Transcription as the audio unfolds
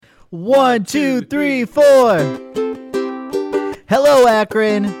1, 2, 3, 4. Hello,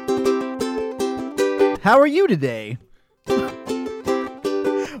 Akron. How are you today?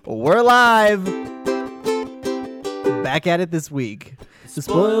 We're live. Back at it this week. The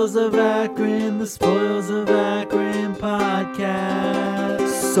Spoils of Akron, the Spoils of Akron podcast.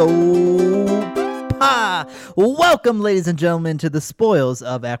 Welcome, ladies and gentlemen, to the Spoils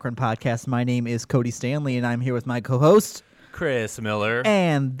of Akron podcast. My name is Cody Stanley, and I'm here with my co-host, Chris Miller.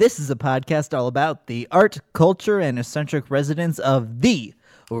 And this is a podcast all about the art, culture, and eccentric residents of the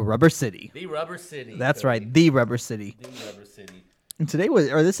Rubber City. The Rubber City. That's Cody. Right, the Rubber City. The Rubber City. And today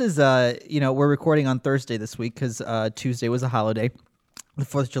we're recording on Thursday this week because Tuesday was a holiday, the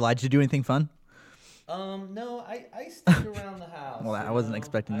 4th of July. Did you do anything fun? No, I stayed around the house. Well, I wasn't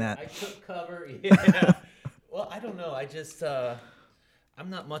expecting that. I took cover. Yeah. Well, I don't know. I just, I'm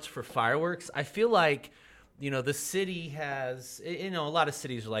not much for fireworks. I feel like, the city has, a lot of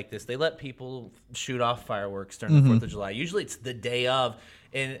cities are like this. They let people shoot off fireworks during the 4th of July. Usually it's the day of.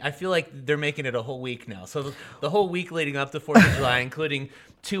 And I feel like they're making it a whole week now. So the whole week leading up to 4th of July, including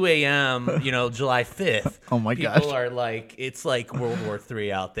 2 a.m., July 5th. Oh, my gosh. People are like, it's like World War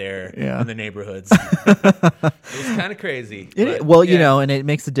III out there in the neighborhoods. It was kind of crazy. And it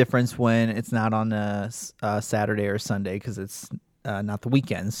makes a difference when it's not on a Saturday or Sunday because it's not the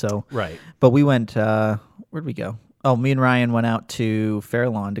weekend. So, right. But we went, where'd we go? Oh, me and Ryan went out to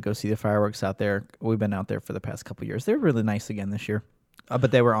Fairlawn to go see the fireworks out there. We've been out there for the past couple years. They're really nice again this year.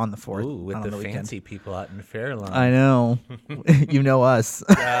 But they were on the 4th. Ooh, with the fancy weekend. people out in Fairlawn. I know. You know us.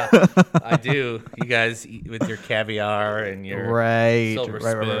 Yeah, I do. You guys eat with your caviar and your silver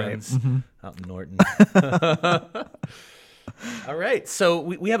spoons out in Norton. All right. So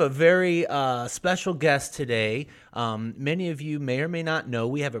we have a very special guest today. Many of you may or may not know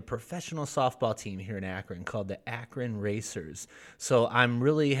we have a professional softball team here in Akron called the Akron Racers. So I'm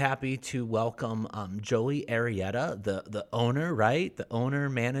really happy to welcome Joey Arrieta, the owner, right? The owner,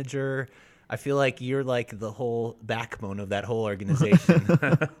 manager. I feel like you're like the whole backbone of that whole organization.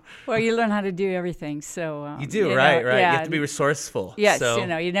 Well, you learn how to do everything. So you do, right? Yeah. You have to be resorceful. Yes,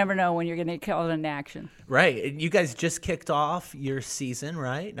 so. You never know when you're going to get called into action. Right. And you guys just kicked off your season,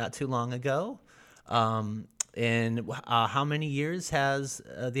 right? Not too long ago. And how many years has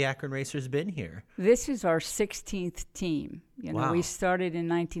the Akron Racers been here? This is our 16th team. Wow. We started in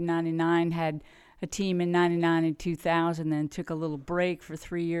 1999, had a team in 99 and 2000, then took a little break for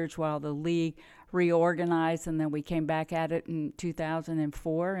 3 years while the league reorganized, and then we came back at it in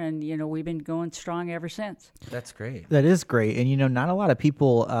 2004, and we've been going strong ever since. That's great. That is great, and not a lot of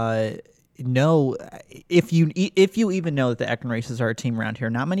people know, if you even know that the Akron Racers are a team around here.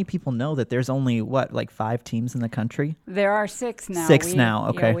 Not many people know that there's only 5 teams in the country. There are 6 now. 6 now.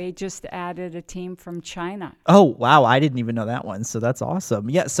 Okay. Yeah, we just added a team from China. Oh wow, I didn't even know that one. So that's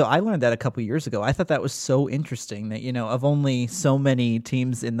awesome. Yeah. So I learned that a couple years ago. I thought that was so interesting that of only so many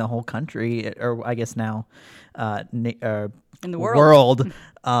teams in the whole country, or I guess now, in the world,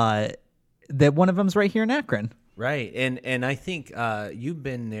 that one of them's right here in Akron. Right, and I think you've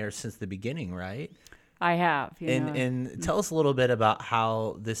been there since the beginning, right? I have. And tell us a little bit about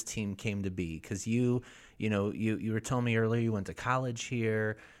how this team came to be, because you were telling me earlier you went to college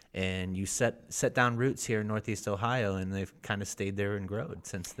here and you set down roots here in Northeast Ohio, and they've kind of stayed there and grown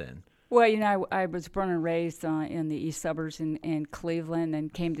since then. Well, I was born and raised in the east suburbs in Cleveland,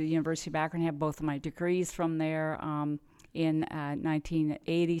 and came to the University of Akron. Have both of my degrees from there. In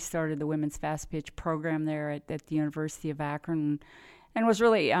 1980, started the women's fast pitch program there at the University of Akron, and was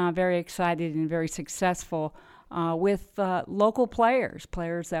really very excited and very successful with local players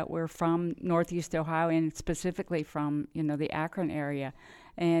that were from Northeast Ohio, and specifically from the Akron area,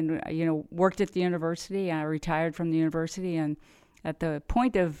 and worked at the university. I retired from the university, and at the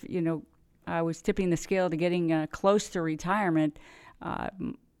point of I was tipping the scale to getting close to retirement.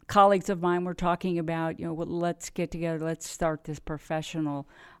 Colleagues of mine were talking about, let's get together, let's start this professional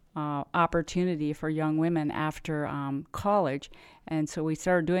opportunity for young women after college. And so we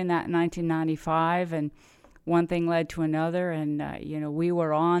started doing that in 1995, and one thing led to another. And, we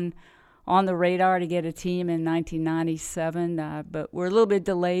were on the radar to get a team in 1997, but we're a little bit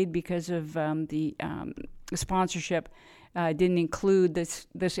delayed because of the sponsorship. Didn't include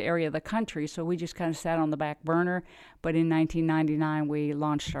this area of the country, so we just kind of sat on the back burner. But in 1999, we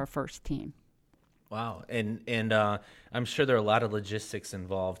launched our first team. Wow, and I'm sure there are a lot of logistics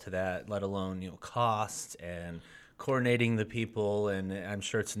involved to that, let alone costs and coordinating the people, and I'm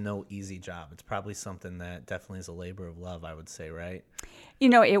sure it's no easy job. It's probably something that definitely is a labor of love, I would say, right?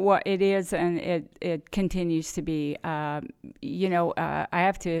 It is, and it continues to be. I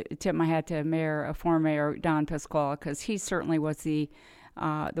have to tip my hat to former Mayor Don Pasquale, because he certainly was the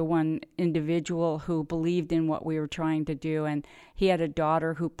the one individual who believed in what we were trying to do, and he had a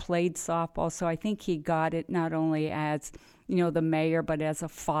daughter who played softball, so I think he got it not only as the mayor, but as a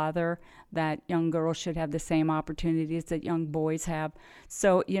father, that young girls should have the same opportunities that young boys have.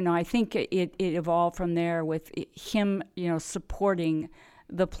 So I think it evolved from there with him supporting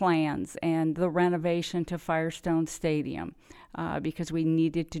the plans and the renovation to Firestone Stadium, because we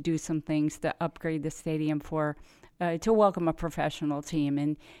needed to do some things to upgrade the stadium to welcome a professional team.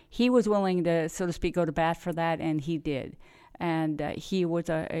 And he was willing to, so to speak, go to bat for that, and he did. And he was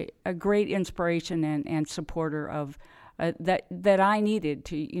a great inspiration and supporter of that I needed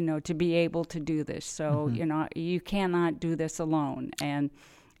to be able to do this. So, you cannot do this alone. And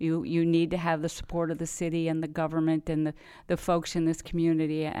you need to have the support of the city and the government and the folks in this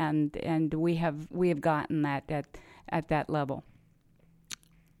community, and we have gotten that at that level.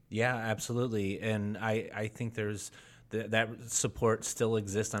 Yeah, absolutely. And I think there's that support still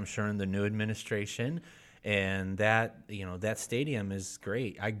exists, I'm sure, in the new administration. And that stadium is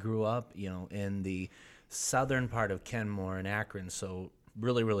great. I grew up, in the southern part of Kenmore and Akron, so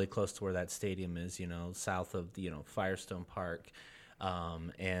really, really close to where that stadium is, south of, Firestone Park.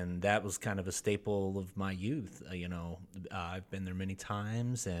 And that was kind of a staple of my youth. I've been there many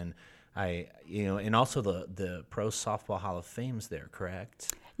times, and and also the Pro Softball Hall of Fame's there,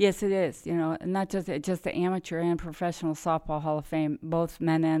 correct? Yes, it is. Not just the amateur and professional softball Hall of Fame, both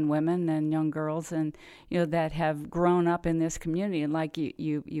men and women and young girls, and that have grown up in this community. And like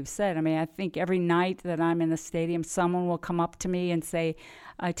you've said, I mean, I think every night that I'm in the stadium, someone will come up to me and say,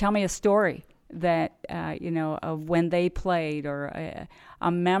 "Tell me a story that of when they played, or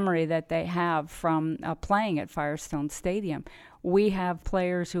a memory that they have from playing at Firestone Stadium." We have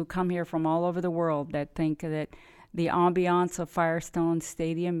players who come here from all over the world that think that the ambiance of Firestone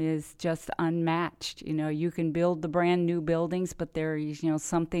Stadium is just unmatched. You can build the brand new buildings, but there is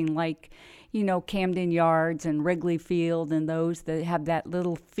something like Camden Yards and Wrigley Field, and those that have that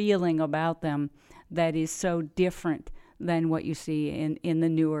little feeling about them that is so different than what you see in the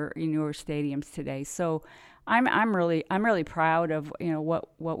newer stadiums today. So I'm really proud of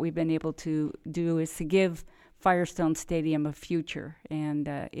what we've been able to do, is to give Firestone Stadium a future, and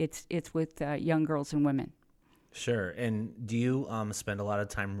it's with young girls and women. Sure. And do you spend a lot of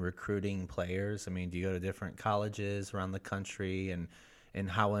time recruiting players? I mean, do you go to different colleges around the country, and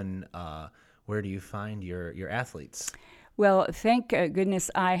how and where do you find your athletes? Well, thank goodness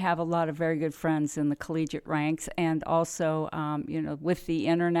I have a lot of very good friends in the collegiate ranks, and also, with the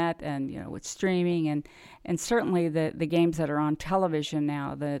internet and, with streaming and certainly the games that are on television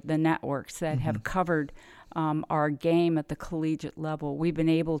now, the networks that have covered our game at the collegiate level. We've been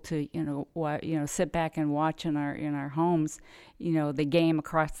able to, sit back and watch in our homes, the game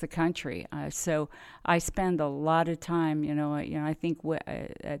across the country. So I spend a lot of time, I think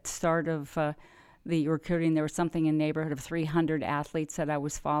at start of the recruiting, there was something in the neighborhood of 300 athletes that I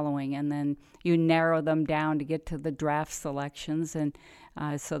was following, and then you narrow them down to get to the draft selections, and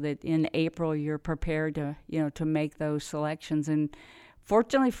so that in April you're prepared to make those selections. And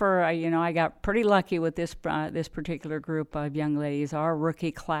fortunately I got pretty lucky with this particular group of young ladies. Our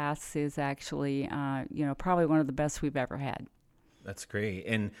rookie class is actually probably one of the best we've ever had. That's great.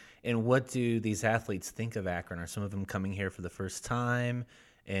 And what do these athletes think of Akron? Are some of them coming here for the first time?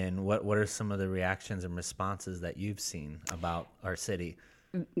 And what are some of the reactions and responses that you've seen about our city?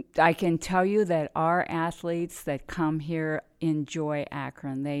 I can tell you that our athletes that come here enjoy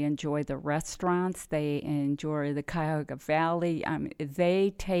Akron. They enjoy the restaurants. They enjoy the Cuyahoga Valley.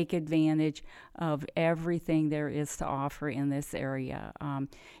 They take advantage of everything there is to offer in this area,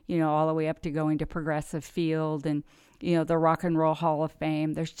 all the way up to going to Progressive Field and the Rock and Roll Hall of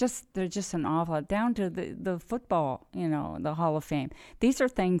Fame. There's just an awful lot, down to the football, the Hall of Fame. These are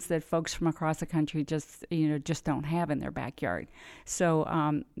things that folks from across the country just don't have in their backyard.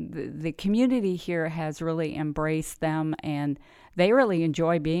 So the community here has really embraced them, and they really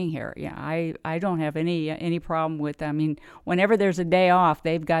enjoy being here. Yeah, I don't have any problem with them. I mean, whenever there's a day off,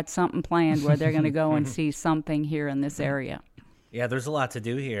 they've got something planned where they're going to go and see something here in this area. Yeah, there's a lot to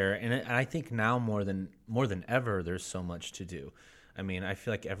do here, and I think now more than ever, there's so much to do. I mean, I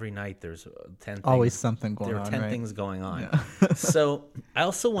feel like every night there's 10 things. Always something going on. There are 10 right? things going on. Yeah. So I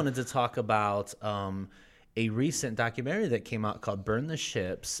also wanted to talk about a recent documentary that came out called "Burn the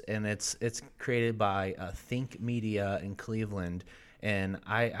Ships," and it's created by Think Media in Cleveland. And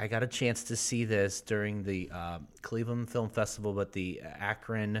I got a chance to see this during the Cleveland Film Festival, but the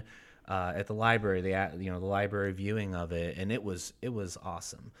Akron. At the library, the library viewing of it, and it was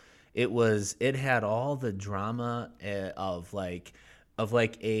awesome. It had all the drama of like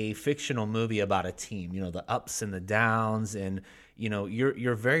a fictional movie about a team, the ups and the downs, and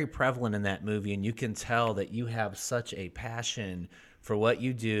you're very prevalent in that movie, and you can tell that you have such a passion for what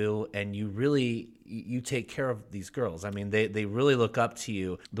you do, and you take care of these girls. I mean, they really look up to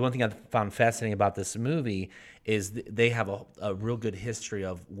you. The one thing I found fascinating about this movie is they have a real good history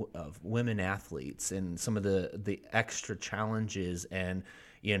of women athletes and some of the extra challenges, and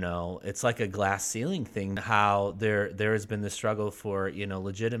it's like a glass ceiling thing, how there has been this struggle for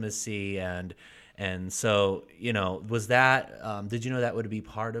legitimacy, and so was that did you know that would be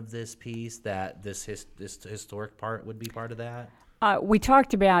part of this piece, that this historic part would be part of that? We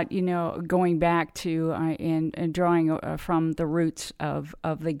talked about, going back to and drawing from the roots of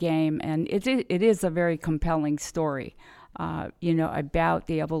the game, and it is a very compelling story, about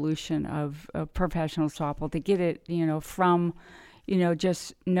the evolution of professional softball, to get it, from,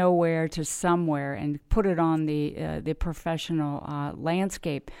 just nowhere to somewhere and put it on the professional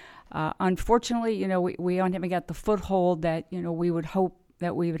landscape. Unfortunately, we haven't got the foothold that, we would hope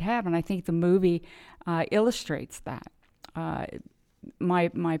that we would have, and I think the movie illustrates that.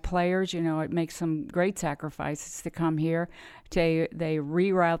 My players, it makes some great sacrifices to come here. They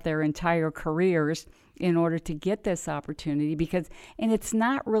reroute their entire careers in order to get this opportunity, and it's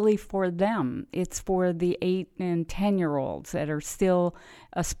not really for them. It's for the 8 and 10-year-olds that are still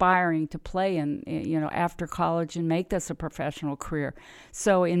aspiring to play after college and make this a professional career.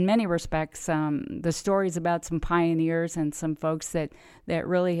 So in many respects, the story is about some pioneers and some folks that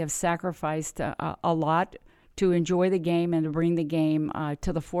really have sacrificed a lot to enjoy the game and to bring the game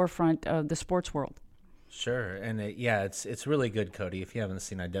to the forefront of the sports world. Sure, and it's really good, Cody. If you haven't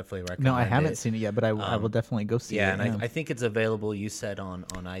seen it, I definitely recommend it. No, I haven't seen it yet, but I will definitely go see it. Yeah, and I think it's available, you said, on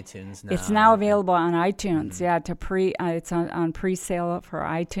iTunes now. It's now available on iTunes. Mm-hmm. It's on pre-sale for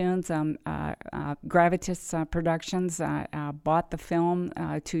iTunes. Gravitas Productions bought the film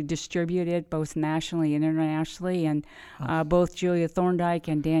to distribute it both nationally and internationally, and both Julia Thorndike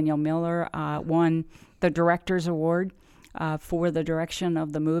and Daniel Miller won the Director's Award for the direction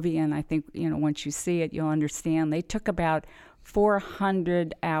of the movie. And I think, once you see it, you'll understand. They took about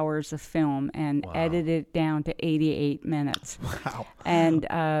 400 hours of film and edited it down to 88 minutes. Wow.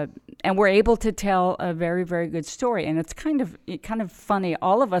 And we're able to tell a very, very good story. And it's kind of funny.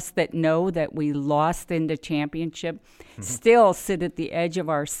 All of us that know that we lost in the championship still sit at the edge of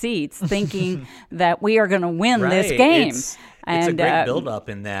our seats thinking that we are going to win this game. It's a great build-up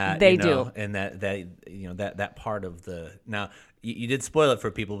in that. They do. And that part of the now. You did spoil it for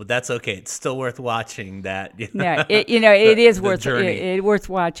people, but that's okay. It's still worth watching. That it is worth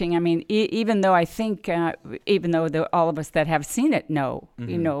watching. I mean, even though I think, even though all of us that have seen it know,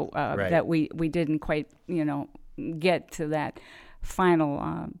 right, that we didn't quite, get to that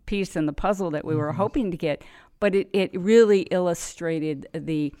final piece in the puzzle that we were hoping to get, but it really illustrated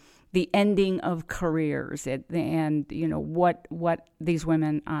the ending of careers and what these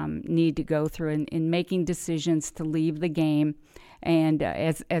women need to go through in making decisions to leave the game. And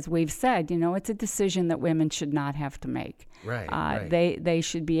as we've said, it's a decision that women should not have to make. Right. They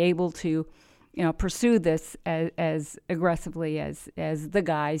should be able to pursue this as aggressively as the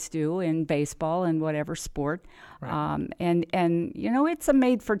guys do in baseball and whatever sport. Right. And it's a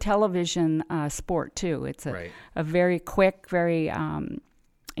made for television sport too. It's a very quick, very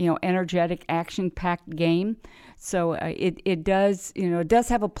energetic, action-packed game. So it does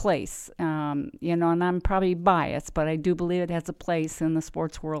have a place, and I'm probably biased, but I do believe it has a place in the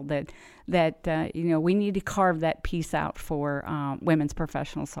sports world that we need to carve that piece out for women's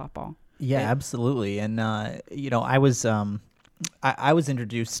professional softball. Yeah, absolutely. And I was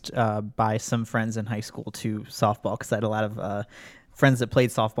introduced by some friends in high school to softball because I had a lot of friends that played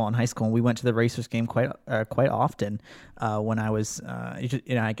softball in high school, and we went to the Racers game quite often when I was,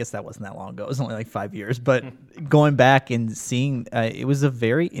 I guess that wasn't that long ago. It was only like 5 years, but going back and seeing, it was a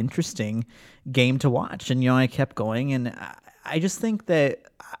very interesting game to watch. And, I kept going, and I just think that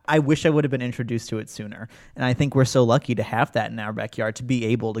I wish I would have been introduced to it sooner. And I think we're so lucky to have that in our backyard, to be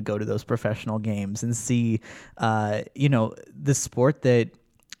able to go to those professional games and see, the sport that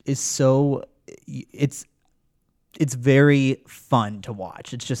is so, it's very fun to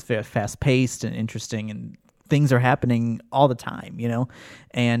watch. It's just very fast-paced and interesting, and things are happening all the time,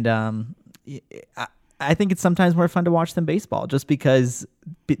 And I think it's sometimes more fun to watch than baseball, just because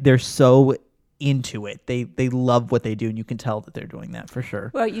they're so into it. They love what they do, and you can tell that they're doing that for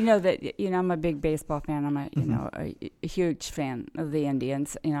sure. Well, I'm a big baseball fan. I'm a huge fan of the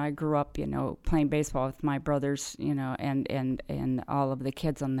Indians. I grew up, playing baseball with my brothers, and all of the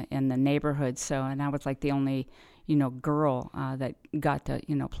kids in the neighborhood. So, and I was like the only girl that got to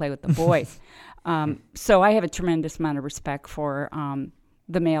play with the boys. So I have a tremendous amount of respect for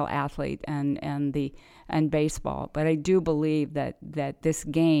the male athlete and baseball. But I do believe that this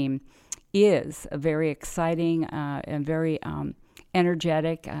game is a very exciting and very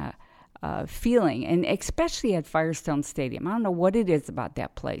energetic feeling, and especially at Firestone Stadium. I don't know what it is about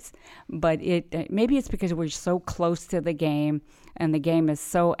that place, but maybe it's because we're so close to the game, and the game is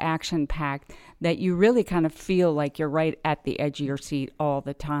so action-packed that you really kind of feel like you're right at the edge of your seat all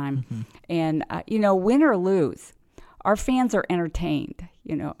the time. Mm-hmm. And, win or lose, our fans are entertained.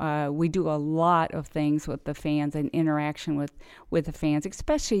 We do a lot of things with the fans and interaction with the fans,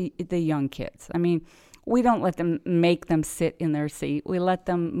 especially the young kids. I mean, we don't let them make them sit in their seat. We let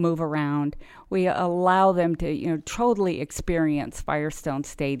them move around. We allow them to, totally experience Firestone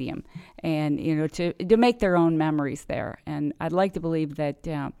Stadium and, to make their own memories there. And I'd like to believe that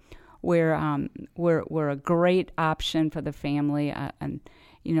we're a great option for the family. And,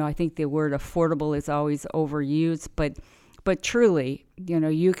 I think the word affordable is always overused, but truly,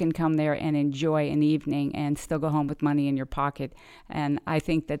 you can come there and enjoy an evening and still go home with money in your pocket. And I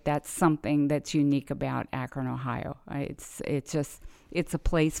think that that's something that's unique about Akron, Ohio. It's a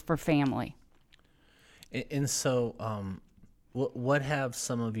place for family. And so, what have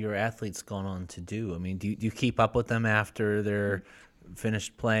some of your athletes gone on to do? I mean, do you keep up with them after they're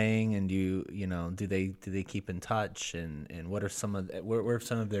finished playing, and do they keep in touch? And what are where have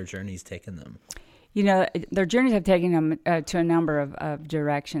some of their journeys taken them? Their journeys have taken them to a number of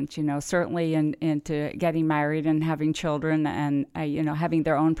directions, certainly into getting married and having children and, having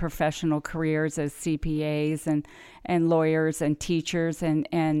their own professional careers as CPAs and lawyers and teachers.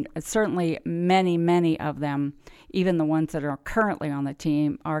 And certainly many of them, even the ones that are currently on the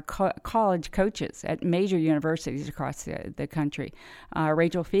team, are college coaches at major universities across the country.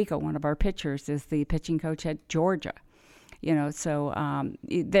 Rachel Fico, one of our pitchers, is the pitching coach at Georgia. So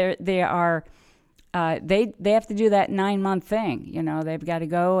they are... They have to do that 9-month thing. They've got to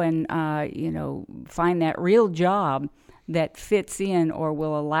go and, find that real job that fits in or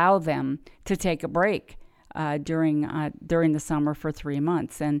will allow them to take a break during the summer for 3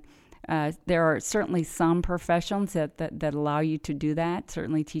 months. And there are certainly some professions that allow you to do that,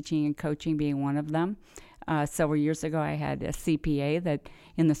 certainly teaching and coaching being one of them. Several years ago, I had a CPA that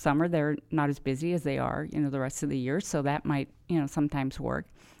in the summer they're not as busy as they are, the rest of the year, so that might, sometimes work.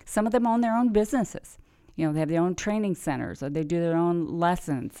 Some of them own their own businesses. They have their own training centers, or they do their own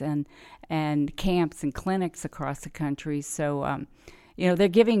lessons and camps and clinics across the country. So, they're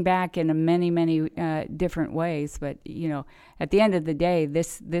giving back in many different ways. But, at the end of the day,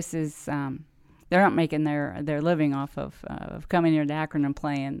 this is they're not making their living off of coming here to Akron and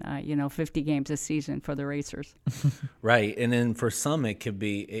playing 50 games a season for the Racers. Right, and then for some it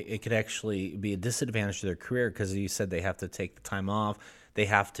could actually be a disadvantage to their career, because you said they have to take the time off. They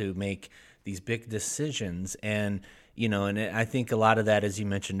have to make these big decisions, and I think a lot of that, as you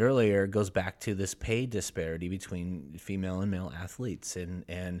mentioned earlier, goes back to this pay disparity between female and male athletes,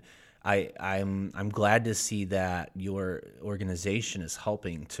 and I'm glad to see that your organization is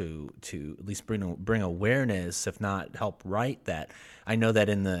helping to at least bring awareness, if not help right that. I know that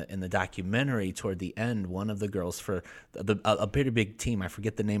in the documentary toward the end, one of the girls for a pretty big team, I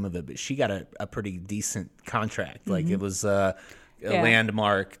forget the name of it, but she got a pretty decent contract. Mm-hmm. Like it was a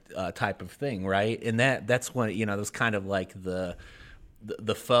landmark type of thing, right? And that's when it was kind of like the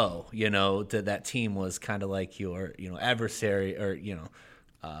foe, that team was kind of like your adversary, or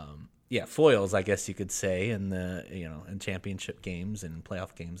foils, I guess you could say, in the in championship games and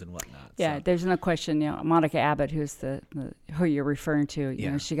playoff games and whatnot. Yeah, so there's no question. Monica Abbott, who's who you're referring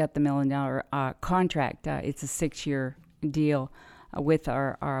to, she got the $1 million contract. It's a 6-year deal with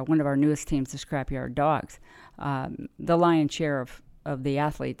our one of our newest teams, the Scrapyard Dogs. The lion's share of the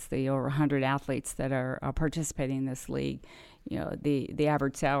athletes, the over 100 athletes that are participating in this league, the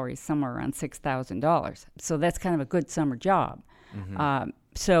average salary is somewhere around $6,000. So that's kind of a good summer job. Mm-hmm.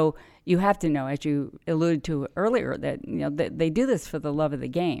 So you have to know, as you alluded to earlier, that that they do this for the love of the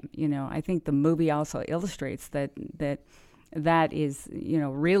game. I think the movie also illustrates that is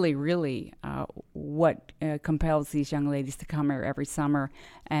really what compels these young ladies to come here every summer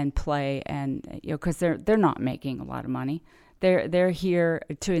and play, and because they're not making a lot of money. They're here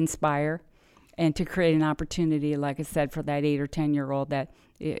to inspire and to create an opportunity, like I said, for that 8 or 10-year-old that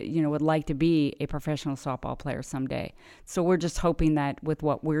would like to be a professional softball player someday. So we're just hoping that with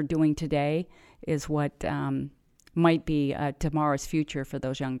what we're doing today is what might be tomorrow's future for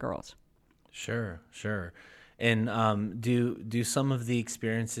those young girls. Sure. And do some of the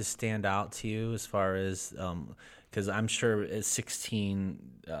experiences stand out to you as far as because I'm sure at 16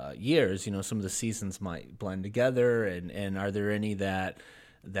 years, some of the seasons might blend together, and are there any that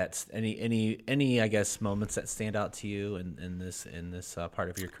that's any I guess moments that stand out to you in this part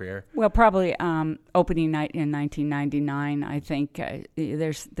of your career? Well, probably opening night in 1999. I think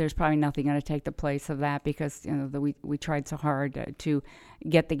there's probably nothing going to take the place of that, because we tried so hard to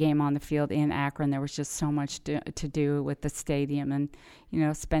get the game on the field in Akron. There was just so much to do with the stadium, and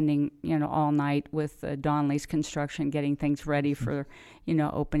spending all night with Donley's construction getting things ready for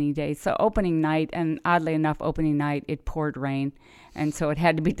opening day. So opening night, and oddly enough, opening night it poured rain, and so it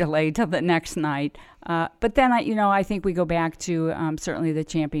had to be delayed till the next night. But then I think we go back to certainly the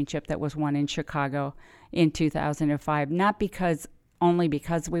championship that was won in Chicago in 2005. Not only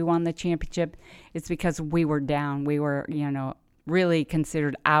because we won the championship, it's because we were down. We were really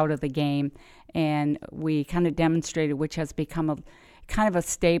considered out of the game, and we kind of demonstrated, which has become a kind of a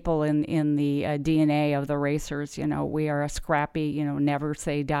staple in the DNA of the racers. We are a scrappy, never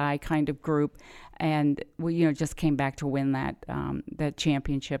say die kind of group, and we just came back to win that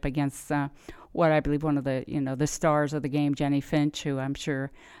championship against what I believe one of the the stars of the game, Jenny Finch, who I'm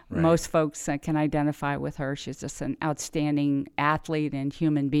sure most folks can identify with her. She's just an outstanding athlete and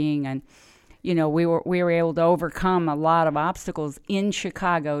human being, and we were able to overcome a lot of obstacles in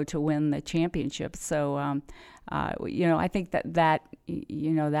Chicago to win the championship. So I think that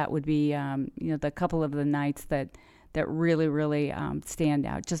would be the couple of the nights that really stand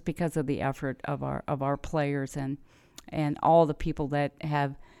out, just because of the effort of our players and all the people that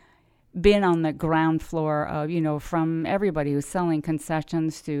have been on the ground floor of from everybody who's selling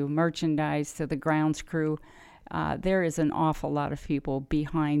concessions to merchandise to the grounds crew. There is an awful lot of people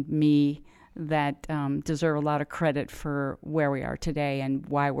behind me that deserve a lot of credit for where we are today and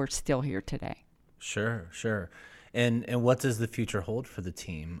why we're still here today. Sure. And what does the future hold for the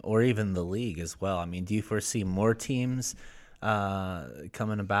team, or even the league as well? I mean, do you foresee more teams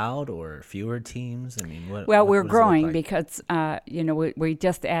coming about, or fewer teams? I mean, we're growing because we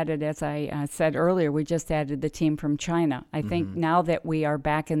just added, as I said earlier, we just added the team from China. I think now that we are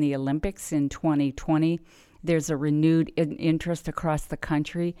back in the Olympics in 2020, there's a renewed interest across the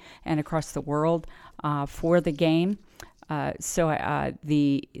country and across the world for the game. So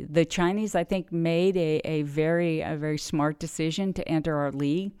the Chinese, I think, made a very smart decision to enter our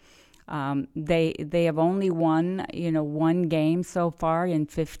league. They have only won one game so far in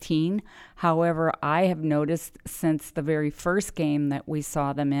 15. However, I have noticed since the very first game that we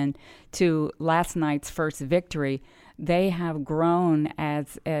saw them in to last night's first victory, they have grown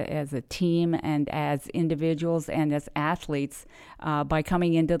as a team and as individuals and as athletes by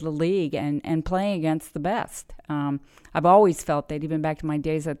coming into the league and playing against the best. I've always felt that, even back to my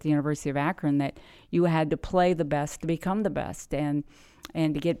days at the University of Akron, that you had to play the best to become the best, and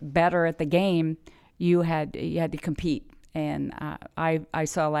to get better at the game, you had to compete. And I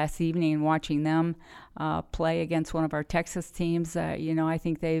saw last evening, watching them play against one of our Texas teams. I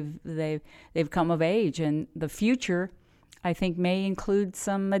think they've come of age, and the future, I think, may include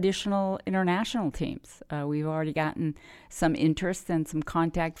some additional international teams. We've already gotten some interest and some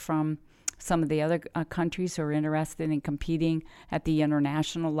contact from some of the other countries who are interested in competing at the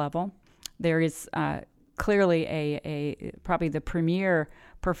international level. There is clearly a probably the premier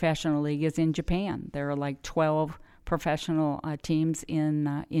professional league is in Japan. There are like 12 professional teams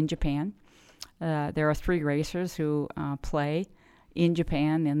in Japan. There are 3 racers who play in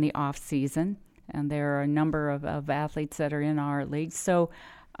Japan in the off season, and there are a number of athletes that are in our league. So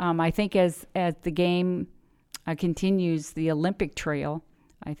I think as the game continues the Olympic trail,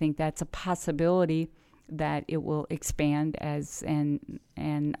 I think that's a possibility that it will expand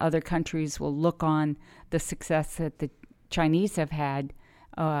and other countries will look on the success that the Chinese have had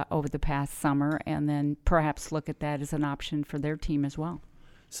over the past summer, and then perhaps look at that as an option for their team as well.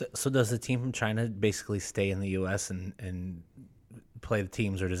 So does the team from China basically stay in the U.S. and play the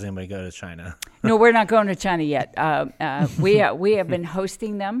teams, or does anybody go to China? No, we're not going to China yet. We have been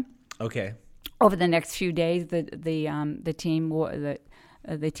hosting them. Okay. Over the next few days, the team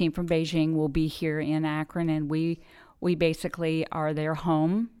from Beijing will be here in Akron, and we basically are their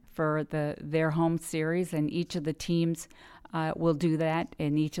home for their home series, and each of the teams will do that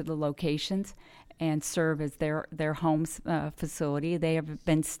in each of the locations and serve as their home facility. They have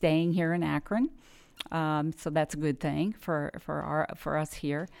been staying here in Akron, so that's a good thing for us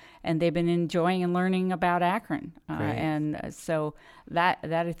here, and they've been enjoying and learning about Akron, and so that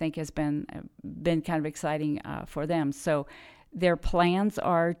I think has been kind of exciting for them. So their plans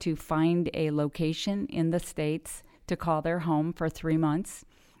are to find a location in the States to call their home for 3 months,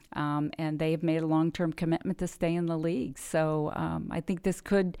 and they've made a long-term commitment to stay in the league. So I think this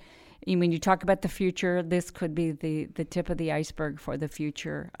could when you talk about the future, this could be the tip of the iceberg for the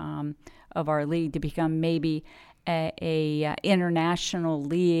future of our league to become maybe a international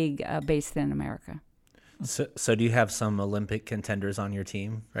league based in America. So do you have some Olympic contenders on your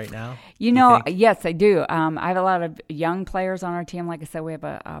team right now? Yes, I do. I have a lot of young players on our team. Like I said, we have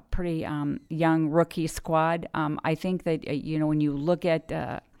a pretty young rookie squad. I think that, when you look at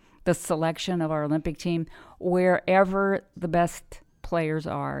the selection of our Olympic team, wherever the best players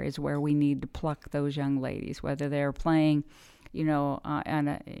are is where we need to pluck those young ladies, whether they're playing in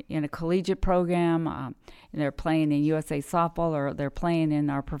a collegiate program, and they're playing in USA Softball, or they're playing in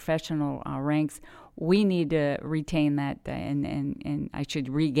our professional ranks. We need to retain that, and I should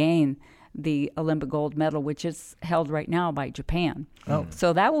regain the Olympic gold medal, which is held right now by Japan. Oh,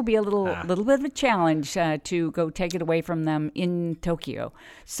 so that will be a little bit of a challenge to go take it away from them in Tokyo.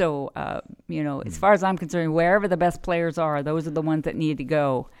 So as far as I'm concerned, wherever the best players are, those are the ones that need to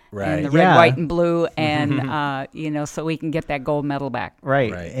go. Right. In the red, white, and blue, and so we can get that gold medal back.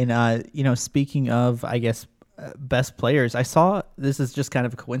 Right. And speaking of, I guess, best players, I saw, this is just kind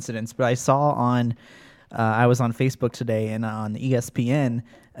of a coincidence, but I saw on I was on Facebook today, and on ESPN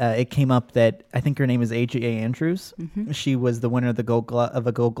it came up that I think her name is AJ Andrews. Mm-hmm. She was the winner of the gold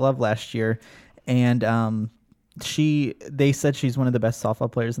glove last year, and they said she's one of the best softball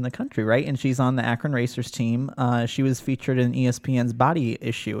players in the country, right? And she's on the Akron Racers team. She was featured in ESPN's Body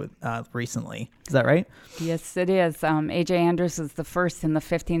issue recently. Is that right? Yes, it is. AJ Andrews is the first in the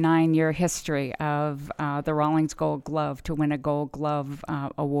 59-year history of the Rawlings Gold Glove to win a Gold Glove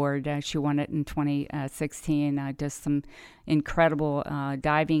award. She won it in 2016. Just some incredible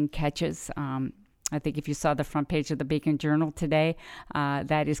diving catches. I think if you saw the front page of the Beacon Journal today,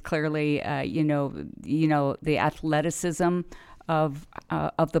 that is clearly, the athleticism of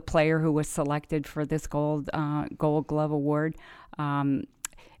the player who was selected for this Gold Glove award.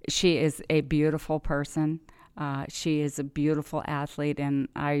 She is a beautiful person. She is a beautiful athlete, and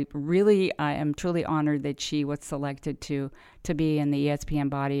I am truly honored that she was selected to be in the ESPN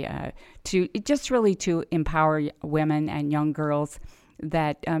Body to empower women and young girls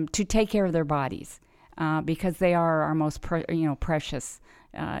that to take care of their bodies, because they are our most precious.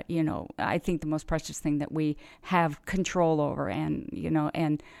 I think the most precious thing that we have control over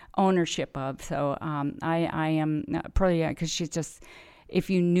and ownership of. So I am pretty, because she's just. If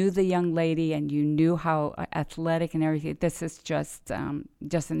you knew the young lady and you knew how athletic and everything, this is just an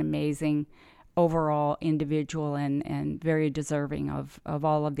amazing overall individual and very deserving of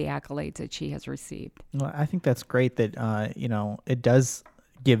all of the accolades that she has received. Well, I think that's great that, it does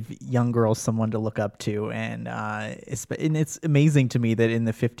give young girls someone to look up to. And it's amazing to me that in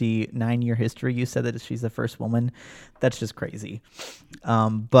the 59-year history, you said that she's the first woman. That's just crazy.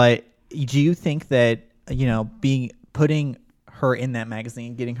 But do you think that, putting her in that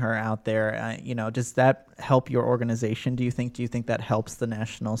magazine, getting her out there, does that help your organization? Do you think that helps the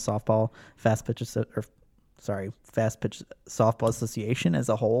National Fast Pitch Softball Association as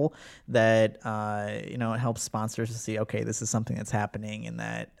a whole? That it helps sponsors to see, okay, this is something that's happening, and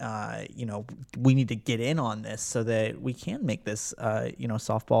that we need to get in on this so that we can make this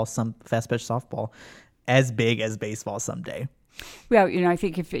softball, some fast pitch softball, as big as baseball someday. Well, I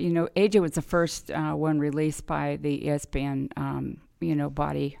think if AJ was the first one released by the ESPN,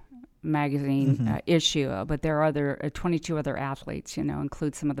 Body magazine issue, but there are 22 other athletes,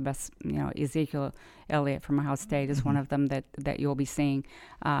 include some of the best, Ezekiel Elliott from Ohio State is one of them that you'll be seeing.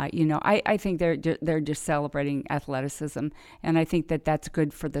 I think they're just celebrating athleticism, and I think that that's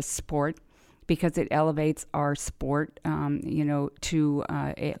good for the sport, because it elevates our sport, to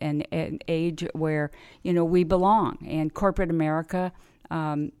an age where, we belong. And corporate America,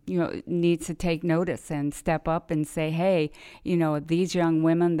 needs to take notice and step up and say, hey, these young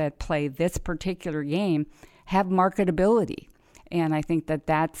women that play this particular game have marketability. And I think that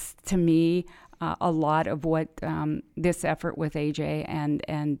that's, to me, a lot of what this effort with AJ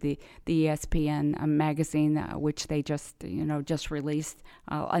and the ESPN magazine, which they just released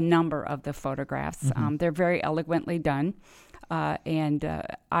a number of the photographs. Mm-hmm. They're very eloquently done, and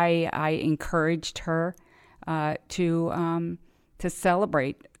I encouraged her to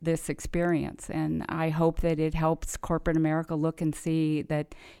celebrate this experience, and I hope that it helps corporate America look and see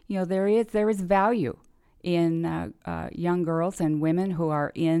that there is value in young girls and women who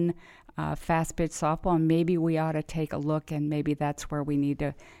are in fast pitch softball, and maybe we ought to take a look, and maybe that's where we need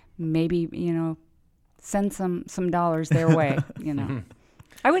to send some dollars their way.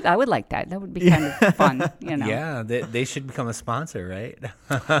 I would like that. That would be kind of fun. Yeah, they should become a sponsor, right?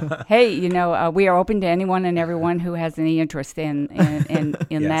 Hey, we are open to anyone and everyone who has any interest in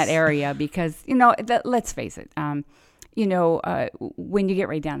yes. that area, because let's face it. when you get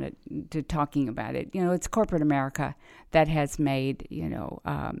right down to talking about it, it's corporate America that has made,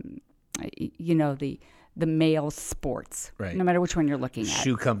 the male sports, Right. no matter which one you're looking at.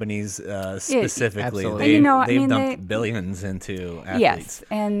 Shoe companies specifically, Absolutely. they've dumped billions into athletes. Yes,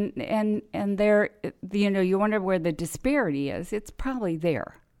 and they're, you wonder where the disparity is. It's probably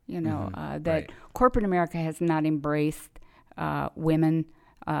there, that Right. corporate America has not embraced women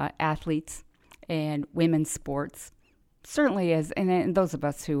athletes and women's sports. Certainly is, and those of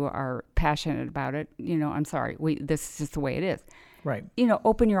us who are passionate about it, I'm sorry, this is just the way it is. Right.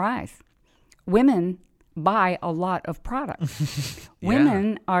 Open your eyes. Women buy a lot of product. Yeah.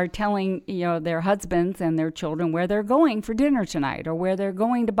 Women are telling, their husbands and their children where they're going for dinner tonight, or where they're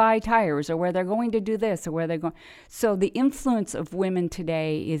going to buy tires, or where they're going to do this, or where they're going. So the influence of women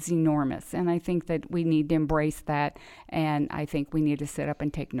today is enormous, and I think that we need to embrace that, and I think we need to sit up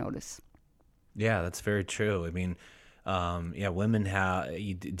and take notice. Yeah, that's very true. I mean, women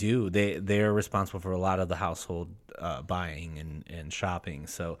they're responsible for a lot of the household buying and shopping.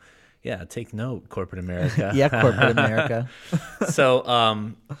 So, yeah, take note, corporate America. Yeah, corporate America.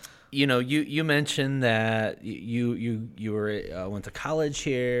 So, you mentioned that you went to college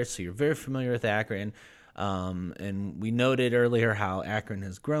here, so you're very familiar with Akron. And we noted earlier how Akron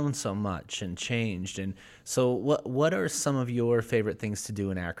has grown so much and changed. And so what are some of your favorite things to do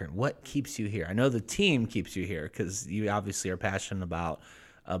in Akron? What keeps you here? I know the team keeps you here because you obviously are passionate about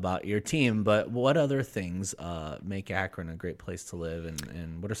your team, but what other things make Akron a great place to live,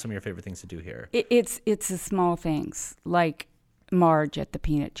 and what are some of your favorite things to do here? It's the small things, like Marge at the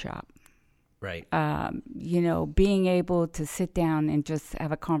peanut shop. Right. Being able to sit down and just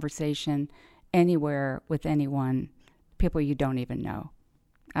have a conversation anywhere with anyone, people you don't even know.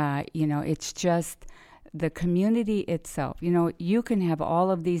 It's just the community itself. You can have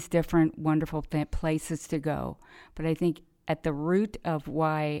all of these different wonderful places to go, but I think at the root of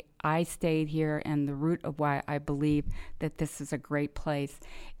why I stayed here and the root of why I believe that this is a great place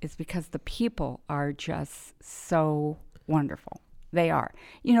is because the people are just so wonderful. They are.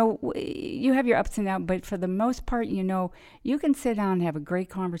 You have your ups and downs, but for the most part, you can sit down and have a great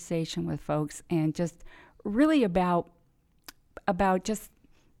conversation with folks and just really about just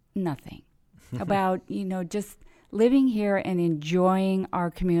nothing. About, just living here and enjoying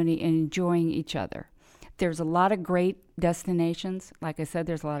our community and enjoying each other. There's a lot of great destinations. Like I said,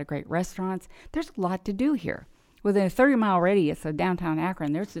 there's a lot of great restaurants. There's a lot to do here. Within a 30-mile radius of downtown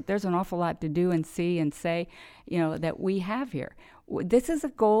Akron, there's an awful lot to do and see and say, that we have here. This is a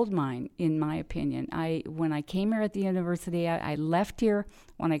gold mine, in my opinion. When I came here at the university, I left here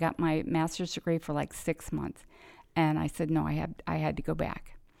when I got my master's degree for like 6 months, and I said no, I had to go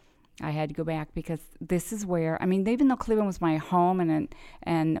back. I had to go back because this is where, even though Cleveland was my home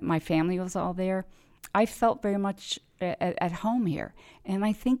and my family was all there, I felt very much at home here. And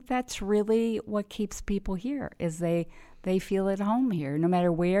I think that's really what keeps people here, is they feel at home here. No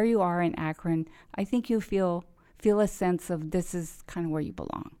matter where you are in Akron, I think you feel a sense of this is kind of where you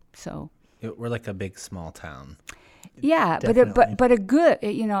belong. So we're like a big small town. Yeah, but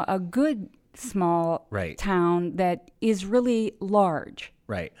a good small right. town that is really large.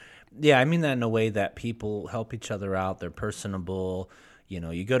 Right. Yeah, I mean that in a way that people help each other out. They're personable.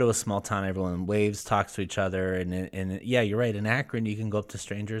 You go to a small town, everyone waves, talks to each other, and yeah, you're right. In Akron, you can go up to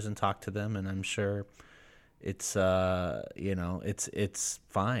strangers and talk to them, and I'm sure it's it's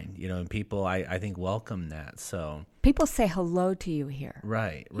fine. And people I think welcome that. So people say hello to you here.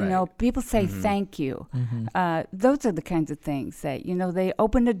 Right. People say thank you. Mm-hmm. Those are the kinds of things that they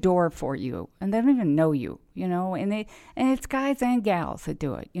open the door for you, and they don't even know you. And it's guys and gals that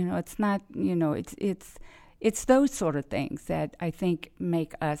do it. It's not. It's those sort of things that I think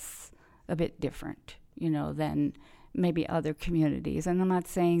make us a bit different, than maybe other communities. And I'm not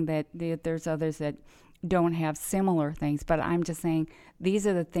saying that there's others that don't have similar things, but I'm just saying these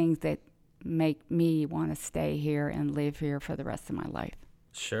are the things that make me want to stay here and live here for the rest of my life.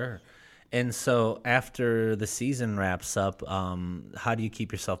 Sure. And so after the season wraps up, how do you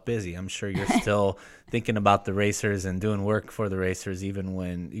keep yourself busy? I'm sure you're still thinking about the Racers and doing work for the Racers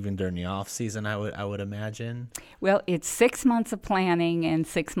even during the off season, I would imagine. Well, it's 6 months of planning and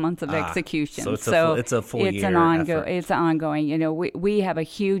 6 months of execution. So it's a full year effort. It's ongoing. We have a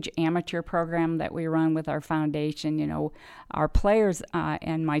huge amateur program that we run with our foundation. Our players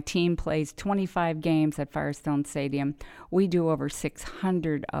and my team plays 25 games at Firestone Stadium. We do over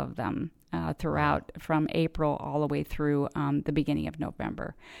 600 of them throughout, from April all the way through the beginning of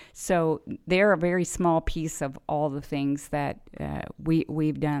November. So they're a very small piece of all the things that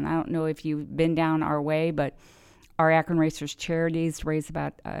we've done. I don't know if you've been down our way, but our Akron Racers charities raise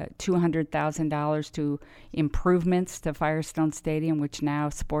about $200,000 to improvements to Firestone Stadium, which now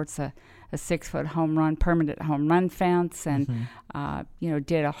sports a 6-foot permanent home run fence, and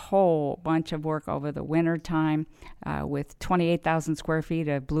did a whole bunch of work over the winter time with 28,000 square feet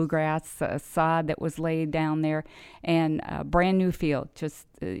of bluegrass sod that was laid down there, and a brand new field. Just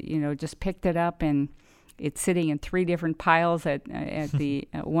picked it up, and it's sitting in 3 different piles at the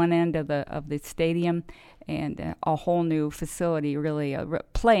one end of the stadium, and a whole new facility, really a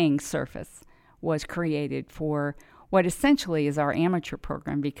playing surface, was created for what essentially is our amateur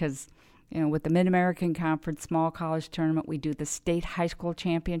program, because with the Mid-American Conference Small College Tournament, we do the state high school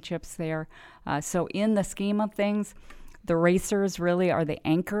championships there. So in the scheme of things, the Racers really are the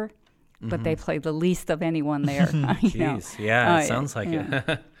anchor, but they play the least of anyone there. Jeez, yeah, it sounds like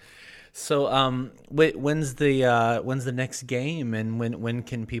it. So, when's the next game, and when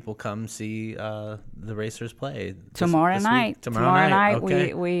can people come see the Racers play? Tomorrow night. Tomorrow night.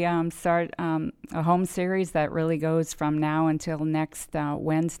 Okay. We start a home series that really goes from now until next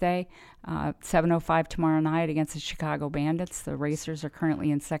Wednesday, 7:05 tomorrow night against the Chicago Bandits. The Racers are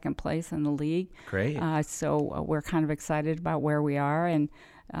currently in second place in the league. Great. So we're kind of excited about where we are, and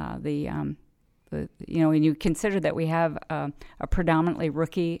when you consider that we have a predominantly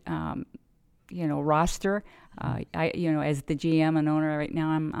rookie, roster, as the GM and owner right now,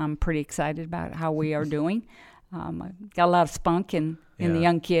 I'm pretty excited about how we are doing. Got a lot of spunk in the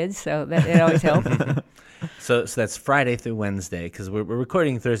young kids, so that it always helps. So that's Friday through Wednesday, because we're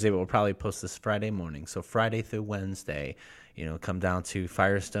recording Thursday, but we'll probably post this Friday morning. So Friday through Wednesday, come down to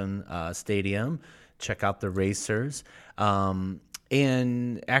Firestone Stadium, check out the Racers.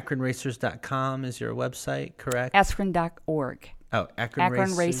 And AkronRacers.com is your website, correct? Akron.org. Oh,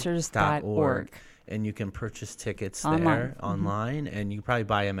 AkronRacers.org. And you can purchase tickets there online, and you can probably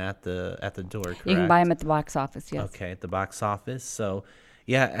buy them at the door, correct? You can buy them at the box office, yes. Okay, at the box office. So,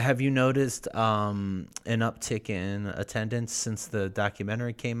 yeah, have you noticed an uptick in attendance since the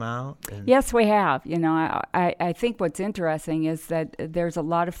documentary came out? Yes, we have. I think what's interesting is that there's a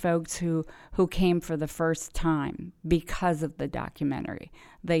lot of folks who came for the first time because of the documentary.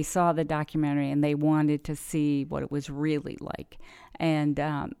 They saw the documentary and they wanted to see what it was really like. And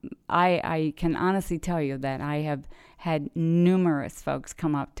I can honestly tell you that I have had numerous folks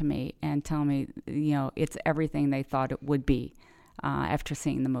come up to me and tell me, it's everything they thought it would be. After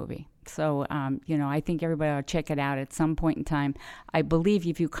seeing the movie. So, I think everybody ought to check it out at some point in time. I believe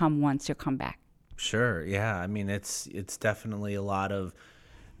if you come once, you'll come back. Sure, yeah. I mean, it's definitely a lot of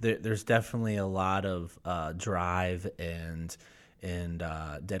there's definitely a lot of drive and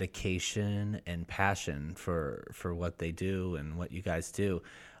dedication and passion for what they do and what you guys do.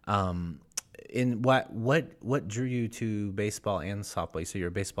 In what drew you to baseball and softball? So you're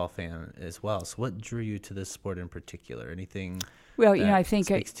a baseball fan as well. So what drew you to this sport in particular? Anything? Well, I think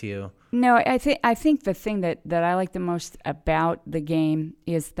speaks to you. No, I think the thing that I like the most about the game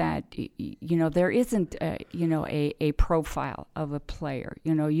is that there isn't a profile of a player.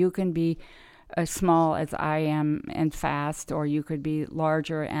 You can be as small as I am and fast, or you could be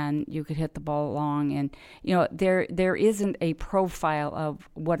larger and you could hit the ball long, and there isn't a profile of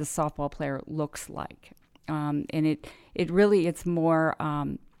what a softball player looks like, and it's more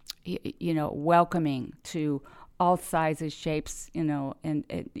welcoming to all sizes, shapes,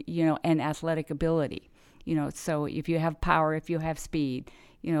 and athletic ability. So if you have power, if you have speed,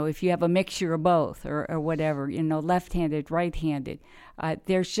 if you have a mixture of both or whatever, left-handed, right-handed,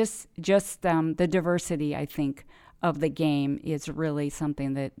 there's just the diversity, I think, of the game is really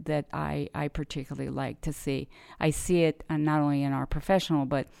something that I particularly like to see. I see it not only in our professional,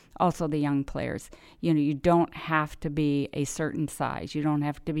 but also the young players. You don't have to be a certain size. You don't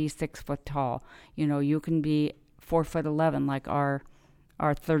have to be 6 foot tall. You can be 4'11", like our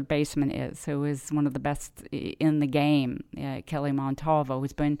third baseman who is one of the best in the game, Kelly Montalvo,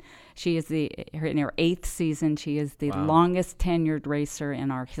 she is in her 8th season. She is the longest tenured racer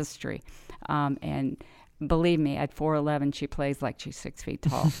in our history. And believe me, at 4'11", she plays like she's 6 feet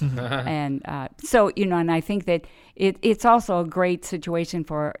tall. And so, and I think that it's also a great situation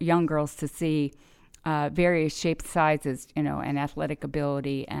for young girls to see various shapes, sizes, and athletic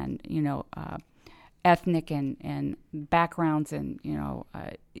ability, and, ethnic and backgrounds, and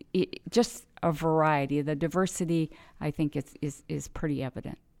just a variety. The diversity, I think, is pretty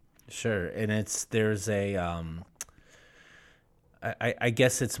evident. Sure, and there's a I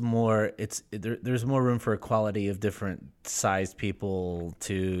guess it's more there's more room for equality of different sized people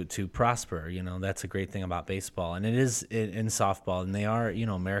to prosper. That's a great thing about baseball, and it is in softball, and they are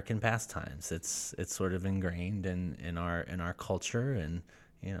American pastimes. It's sort of ingrained in our culture, and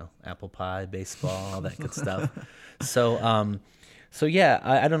apple pie, baseball, all that good stuff. So yeah,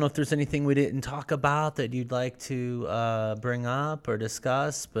 I don't know if there's anything we didn't talk about that you'd like to bring up or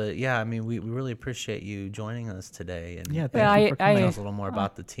discuss, but yeah, I mean, we really appreciate you joining us today, and Yeah, thank you for coming. tell us a little more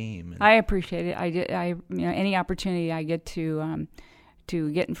about the team. And I appreciate it. I any opportunity I get to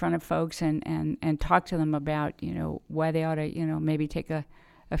get in front of folks and talk to them about why they ought to maybe take a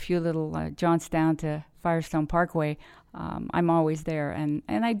few little jaunts down to Firestone Parkway. I'm always there, and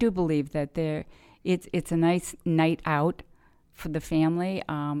I do believe that it's a nice night out for the family,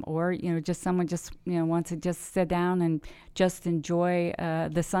 or just someone wants to just sit down and just enjoy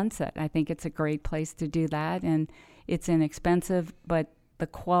the sunset. I think it's a great place to do that, and it's inexpensive, but the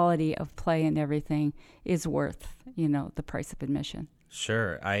quality of play and everything is worth the price of admission.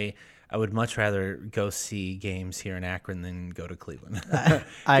 Sure, I would much rather go see games here in Akron than go to Cleveland.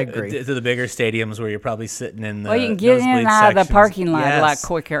 I agree. To the bigger stadiums where you're probably sitting in the well, you can get in and out of the parking lot a lot Yes.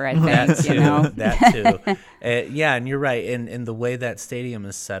 quicker, I think. That too. Yeah, and you're right. And the way that stadium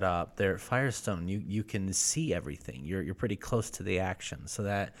is set up there at Firestone, you can see everything. You're pretty close to the action, so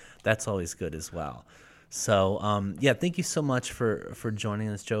that's always good as well. So, yeah, thank you so much for joining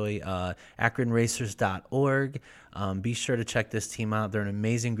us, Joey. AkronRacers.org. Be sure to check this team out. They're an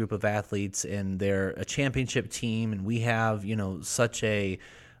amazing group of athletes, and they're a championship team. And we have, such a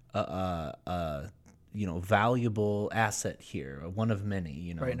valuable asset here, one of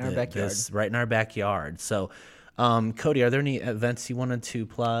many. Right in our backyard. Right in our backyard. So, Cody, are there any events you wanted to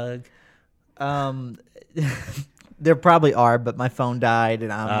plug? There probably are, but my phone died,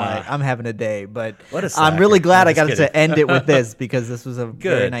 and I'm having a day. But What a I'm really sucker. glad I I'm just got kidding. to end it with this because this was a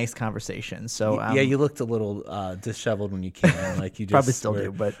very Good. nice conversation. So Yeah, you looked a little disheveled when you came in, like you just probably still were.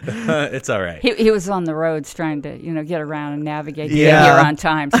 do, but It's all right. He was on the roads trying to get around and navigate to Yeah. get here on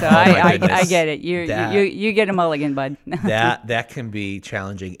time. So I goodness. get it. You get a mulligan, bud. that can be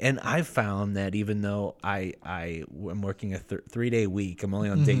challenging, and I've found that even though I am working a 3-day week, I'm only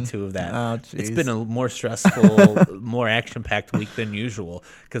on day 2 of that. Oh, It's geez. been a more stressful, more action-packed week than usual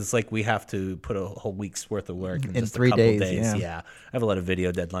because it's like we have to put a whole week's worth of work in just 3 a couple days, Yeah, I have a lot of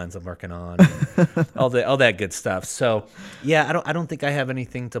video deadlines I'm working on, and all that good stuff. So yeah, I don't think I have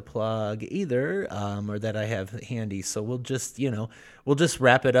anything to plug either, or that I have handy. So we'll just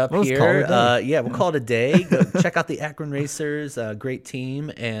wrap it up We'll just here. call it a day. We'll call it a day. Go check out the Akron Racers, great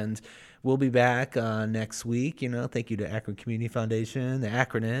team, and we'll be back next week. Thank you to Akron Community Foundation, the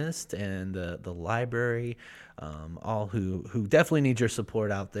Akronist, and the library, all who definitely need your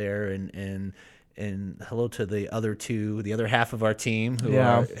support out there. And hello to the other half of our team who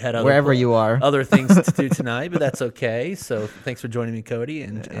had other wherever you are. other things to do tonight, but that's okay. So thanks for joining me, Cody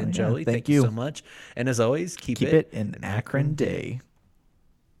and Joey. thank you you so much. And as always, keep Keep it an Akron day.